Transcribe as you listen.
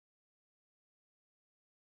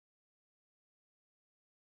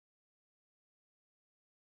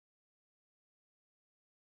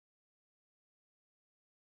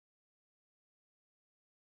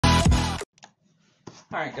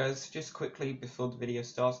Alright guys, just quickly before the video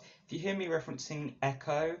starts, if you hear me referencing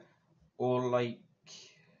echo or like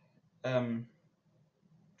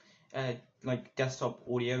desktop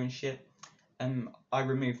audio and shit, I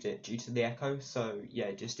removed it due to the echo, so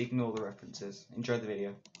yeah, just ignore the references. Enjoy the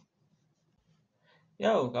video.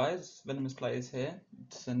 Yo guys, Venomous Players here.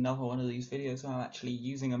 It's another one of these videos where I'm actually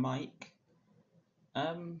using a mic.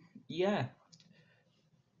 Yeah.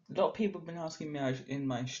 A lot of people have been asking me in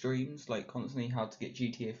my streams, like constantly, how to get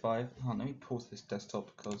GTA 5. Let me pause this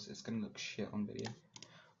desktop because it's going to look shit on video.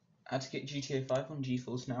 How to get GTA 5 on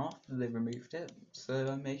GeForce now after they removed it, so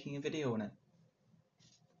I'm making a video on it.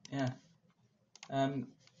 Yeah.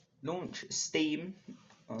 Launch Steam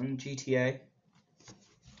on GTA.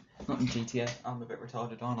 Not on GTA, I'm a bit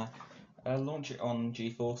retarded, aren't I? Launch it on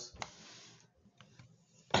GeForce.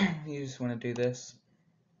 You just want to do this.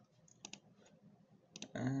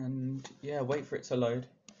 And yeah, wait for it to load.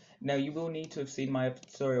 Now you will need to have seen my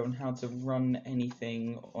tutorial on how to run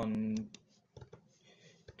anything on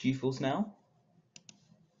GeForce Now.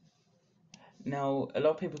 Now a lot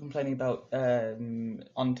of people are complaining about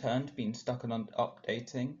Unturned being stuck on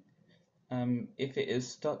updating. If it is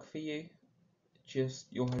stuck for you,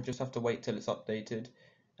 you'll just have to wait till it's updated,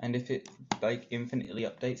 and if it like infinitely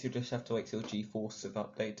updates, you'll just have to wait till GeForce have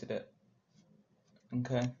updated it.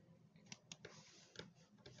 Okay.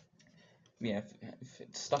 Yeah, if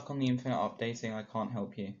it's stuck on the infinite updating, I can't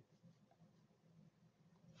help you.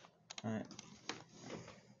 Alright.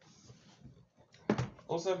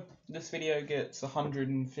 Also, this video gets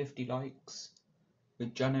 150 likes,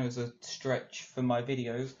 which I know is a stretch for my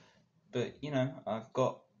videos, but you know, I've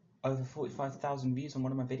got over 45,000 views on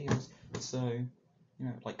one of my videos, so you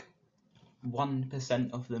know, like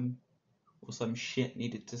 1% of them or some shit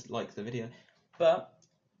needed to like the video. But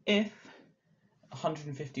if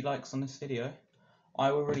 150 likes on this video,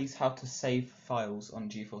 I will release how to save files on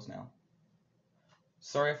GeForce Now.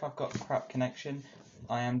 Sorry if I've got a crap connection.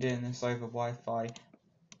 I am doing this over Wi-Fi,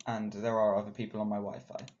 and there are other people on my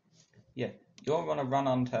Wi-Fi. Yeah, you'll want to run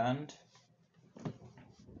Unturned.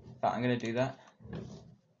 But I'm going to do that,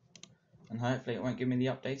 and hopefully it won't give me the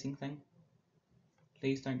updating thing.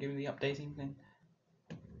 Please don't give me the updating thing.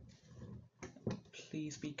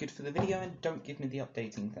 Please be good for the video and don't give me the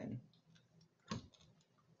updating thing.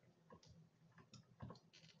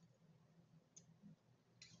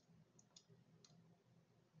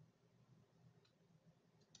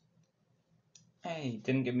 Hey,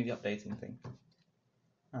 didn't give me the updating thing.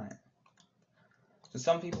 Alright. So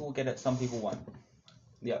some people will get it, some people won't.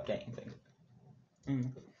 The updating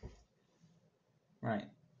thing. Right.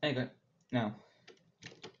 There you go. Now,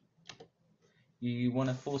 you want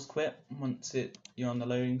to force quit once you're on the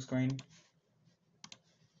loading screen.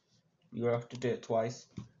 You have to do it twice.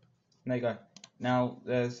 There you go. Now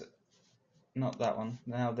there's not that one.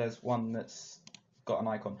 Now there's one that's got an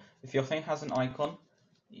icon. If your thing has an icon,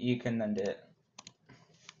 you can then do it.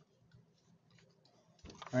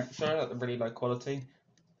 Alright, sorry about the really low quality.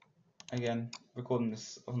 Again, recording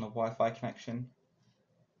this on the Wi-Fi connection.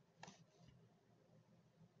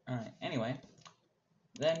 Alright, anyway,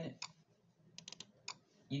 then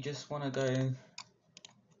you just want to go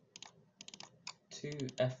to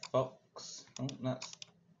Fbox. Oh, that's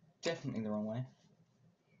definitely the wrong way.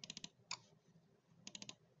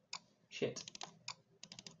 Shit.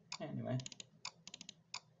 Anyway.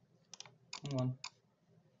 Hang on.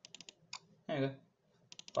 There you go.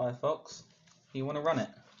 Firefox. You want to run it.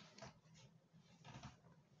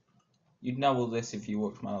 You'd know all this if you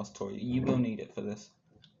watched my last tutorial. You will need it for this.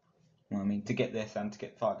 You know what I mean? To get this and to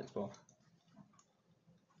get File Explorer.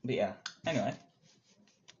 But yeah. Anyway.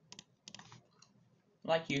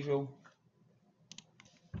 Like usual.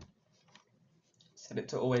 Set it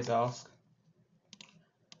to always ask.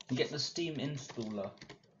 And get the Steam installer.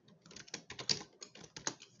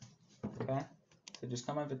 Okay? So just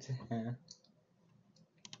come over to here.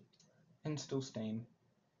 Install Steam.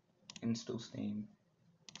 Install Steam.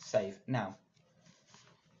 Save. Now.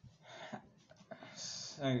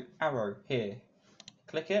 So arrow here.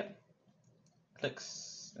 Click it.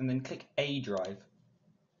 And then click A drive.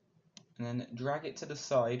 And then drag it to the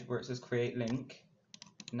side where it says create link.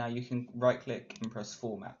 Now you can right click and press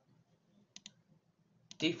format.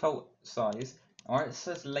 Default size. Alright, it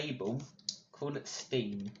says label. Call it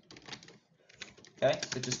Steam. Okay,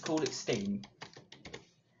 so just call it Steam.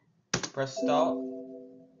 Press start.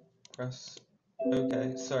 Press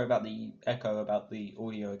OK. Sorry about the echo about the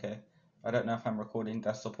audio, okay? I don't know if I'm recording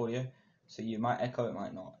desktop audio, so you might echo, it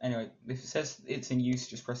might not. Anyway, if it says it's in use,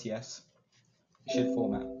 just press yes. It should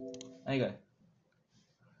format. There you go.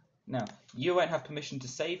 Now, you won't have permission to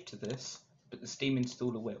save to this, but the Steam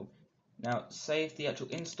installer will. Now save the actual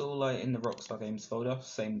installer in the Rockstar Games folder,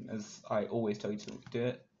 same as I always tell you to do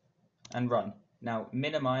it, and run. Now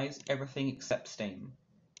minimize everything except Steam.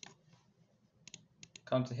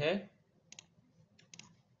 Come to here,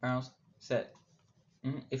 browse, set.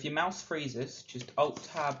 If your mouse freezes, just Alt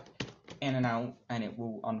Tab in and out and it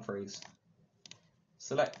will unfreeze.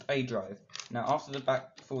 Select a drive. Now after the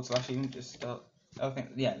 // you can just start,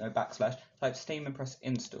 backslash, type Steam and press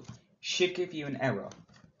install. Should give you an error.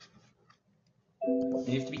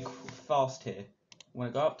 You have to be fast here. When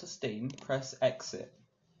I go up to Steam, press exit.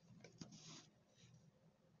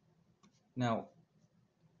 Now,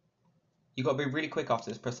 you've got to be really quick after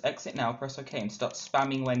this. Press exit now, press OK, and start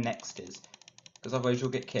spamming where next is, because otherwise you'll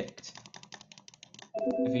get kicked.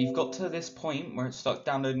 If you've got to this point where it starts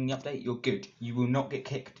downloading the update, you're good. You will not get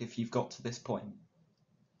kicked if you've got to this point.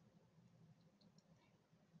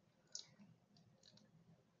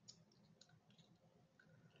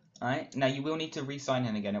 Alright, now you will need to re-sign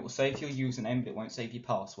in again. It will save your username, but it won't save your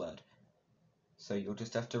password. So you'll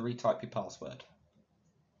just have to retype your password.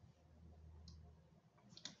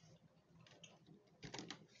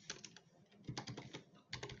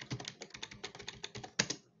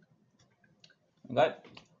 Okay,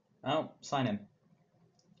 now sign in.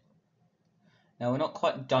 Now we're not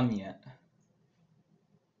quite done yet.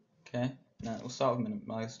 Okay, now we'll start with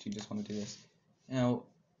minimized. You just want to do this. Now,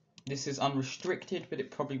 this is unrestricted, but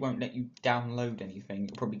it probably won't let you download anything.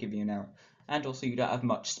 It'll probably give you an error. And also you don't have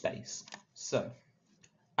much space. So,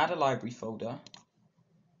 add a library folder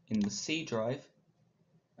in the C drive.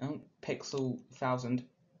 Oh, pixel 1000.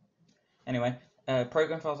 Anyway,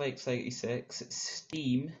 program files x86,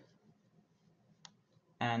 Steam,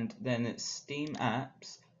 and then it's Steam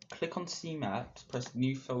apps. Click on Steam apps, press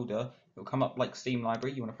new folder. It'll come up like Steam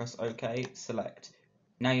library. You want to press OK, select.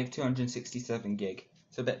 Now you have 267 gig.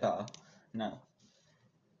 It's a bit better. Now,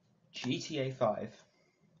 GTA 5.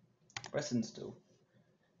 Press install.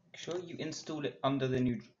 Make sure you install it under the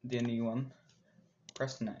new one.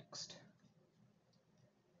 Press next.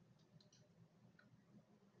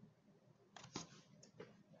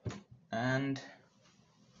 And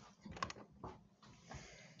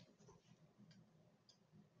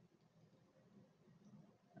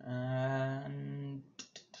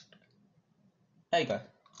there you go.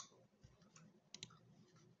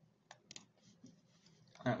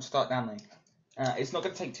 Alright, we'll start downloading. It's not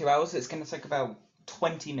going to take 2 hours, it's going to take about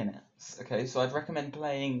 20 minutes. Okay, so I'd recommend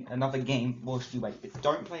playing another game whilst you wait. But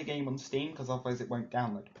don't play a game on Steam, because otherwise it won't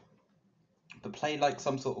download. But play like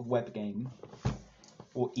some sort of web game,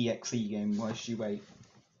 or exe game whilst you wait.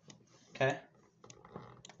 Okay?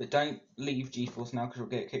 But don't leave GeForce now, because you'll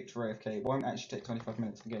get kicked for AFK. It won't actually take 25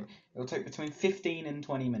 minutes for the game. It'll take between 15 and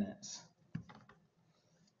 20 minutes.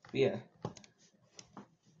 But yeah.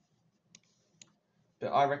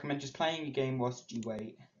 But I recommend just playing your game whilst you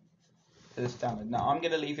wait for this download. Now I'm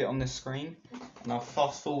going to leave it on this screen and I'll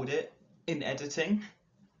fast forward it in editing.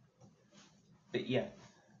 But yeah,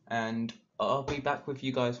 and I'll be back with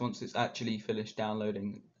you guys once it's actually finished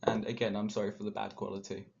downloading. And again, I'm sorry for the bad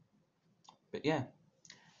quality. But yeah,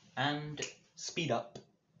 and speed up.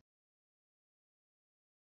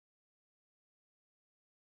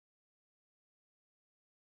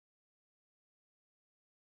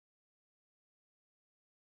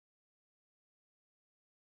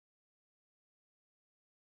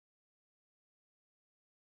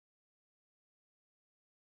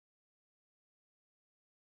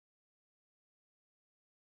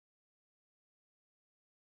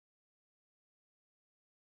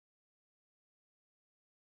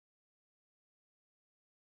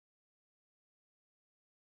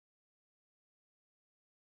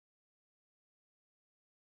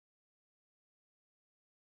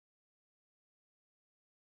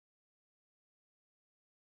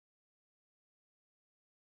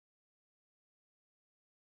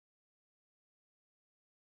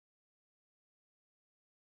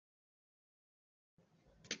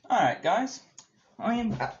 Alright guys, I am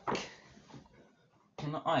back.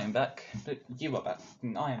 Not I am back, but you are back.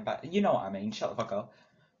 I am back. You know what I mean, shut the fuck up.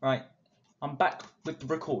 Right, I'm back with the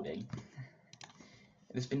recording.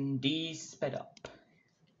 It has been sped up.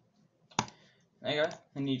 There you go,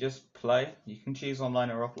 and you just play. You can choose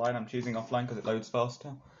online or offline. I'm choosing offline because it loads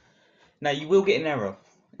faster. Now you will get an error.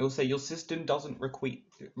 It will say your system does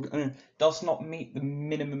not meet the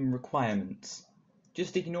minimum requirements.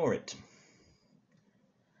 Just ignore it.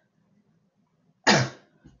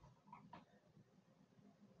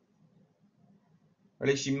 Or at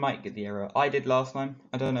least you might get the error. I did last time.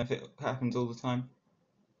 I don't know if it happens all the time.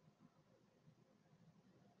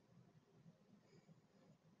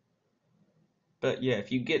 But yeah,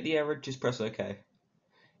 if you get the error, just press OK.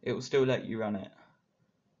 it will still let you run it.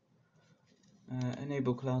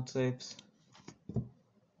 Enable cloud saves.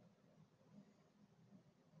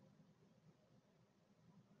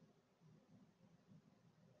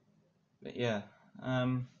 But yeah,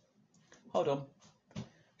 hold on.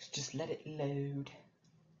 Let's just let it load.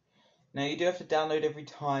 Now you do have to download every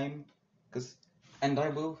time, and I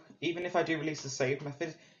will, even if I do release the save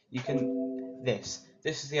method, you can, this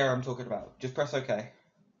is the error I'm talking about. Just press OK.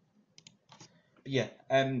 But yeah,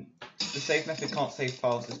 the save method can't save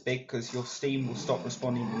files this big because your Steam will stop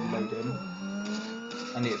responding when you load in,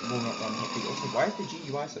 and it will not run properly. Also, why is the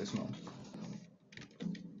GUI so small?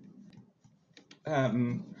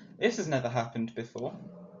 This has never happened before.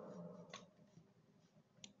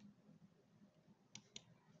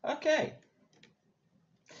 Okay.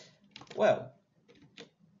 Well,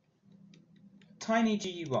 tiny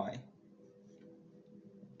GUI.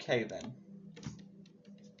 Okay then.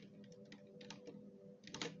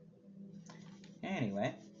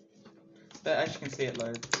 Anyway, but as you can see, it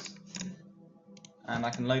loads, and I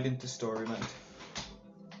can load into story mode.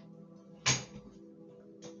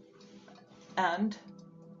 And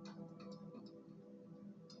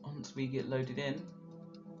once we get loaded in,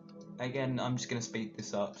 again, I'm just going to speed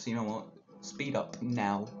this up. So you know what? Speed up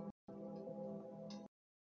now.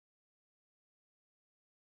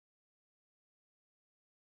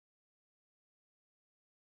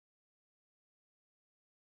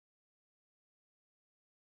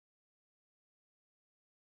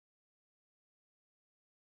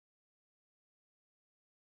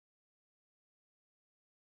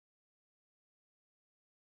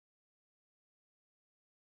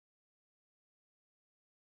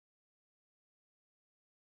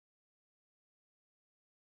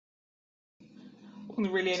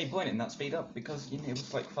 Wasn't really any point in that speed up because it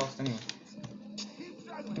was like fast anyway.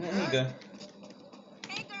 There you go.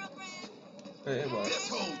 Hey, girlfriend. But it works. This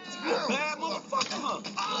whole bad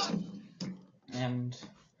motherfucker. And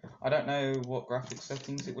I don't know what graphics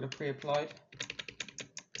settings it would have pre-applied.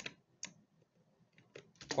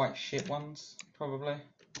 Quite shit ones, probably,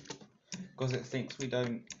 because it thinks we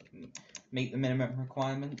don't meet the minimum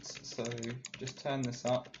requirements. So just turn this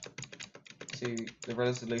up to the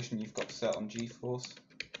resolution you've got set on GeForce.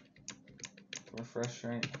 Refresh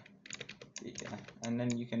rate. Yeah, and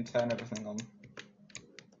then you can turn everything on.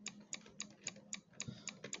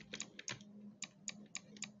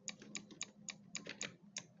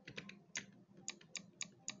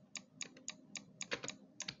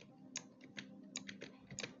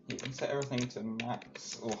 You can set everything to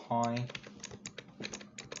max or high.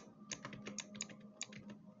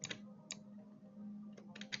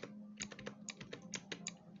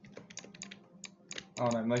 Oh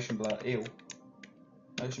no, motion blur, ew.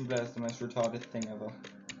 Motion blur is the most retarded thing ever.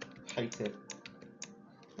 Hate it.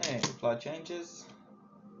 Hey, apply changes.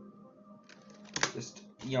 Just,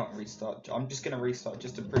 you don't restart. I'm just going to restart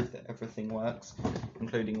just to prove that everything works,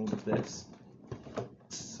 including all of this.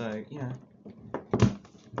 So, yeah.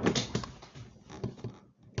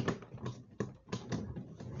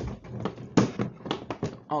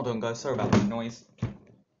 Hold on guys, sorry about the noise.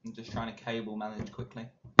 I'm just trying to cable manage quickly.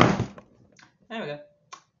 There we go.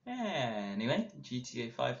 Anyway,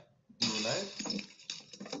 GTA 5 will load.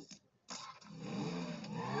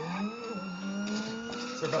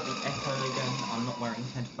 Sorry about the echo again, I'm not wearing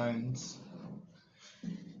headphones.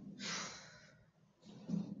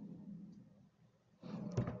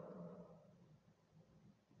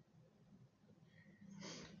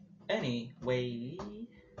 Anyway,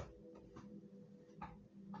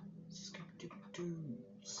 Scoob-Doo-Doo,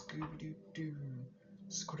 Scoob-Doo-Doo,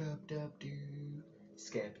 Scrub-Dub-Doo,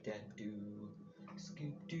 Scab-Dab-Doo,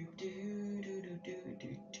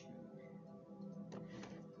 Scoob-Doo-Doo-Doo-Doo-Doo-Doo.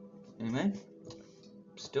 Anyway,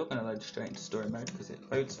 still going to load straight into story mode because it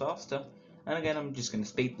loads faster. And again, I'm just going to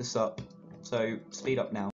speed this up. So, speed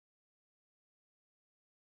up now.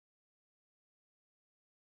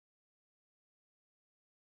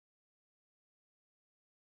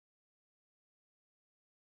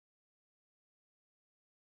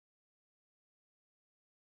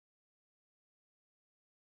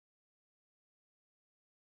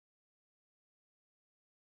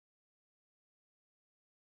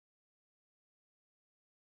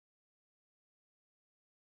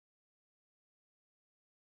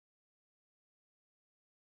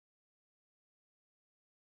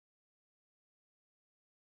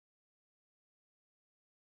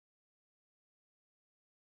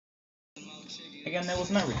 Again, there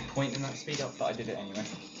was no real point in that speed up, but I did it anyway.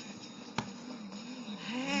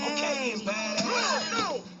 Okay,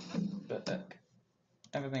 badass. But look,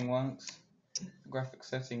 everything works. Graphic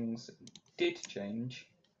settings did change.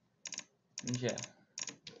 And yeah.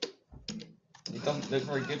 It doesn't look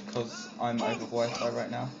very good because I'm over Wi-Fi right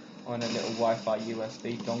now on a little Wi-Fi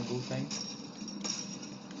USB dongle thing.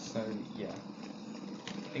 So yeah,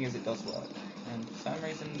 thing is it does work, and for some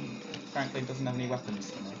reason Franklin doesn't have any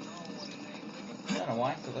weapons for me. I don't know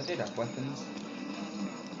why, because I did have weapons.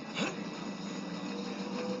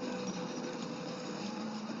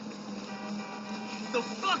 The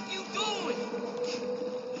fuck you doing?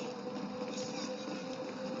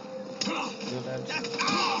 You're dead.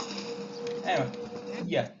 Anyway,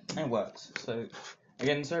 yeah, it works. So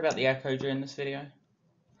again, sorry about the echo during this video.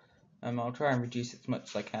 I'll try and reduce it as much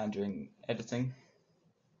as I can during editing.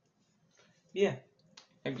 Yeah,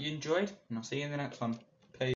 hope you enjoyed, and I'll see you in the next one.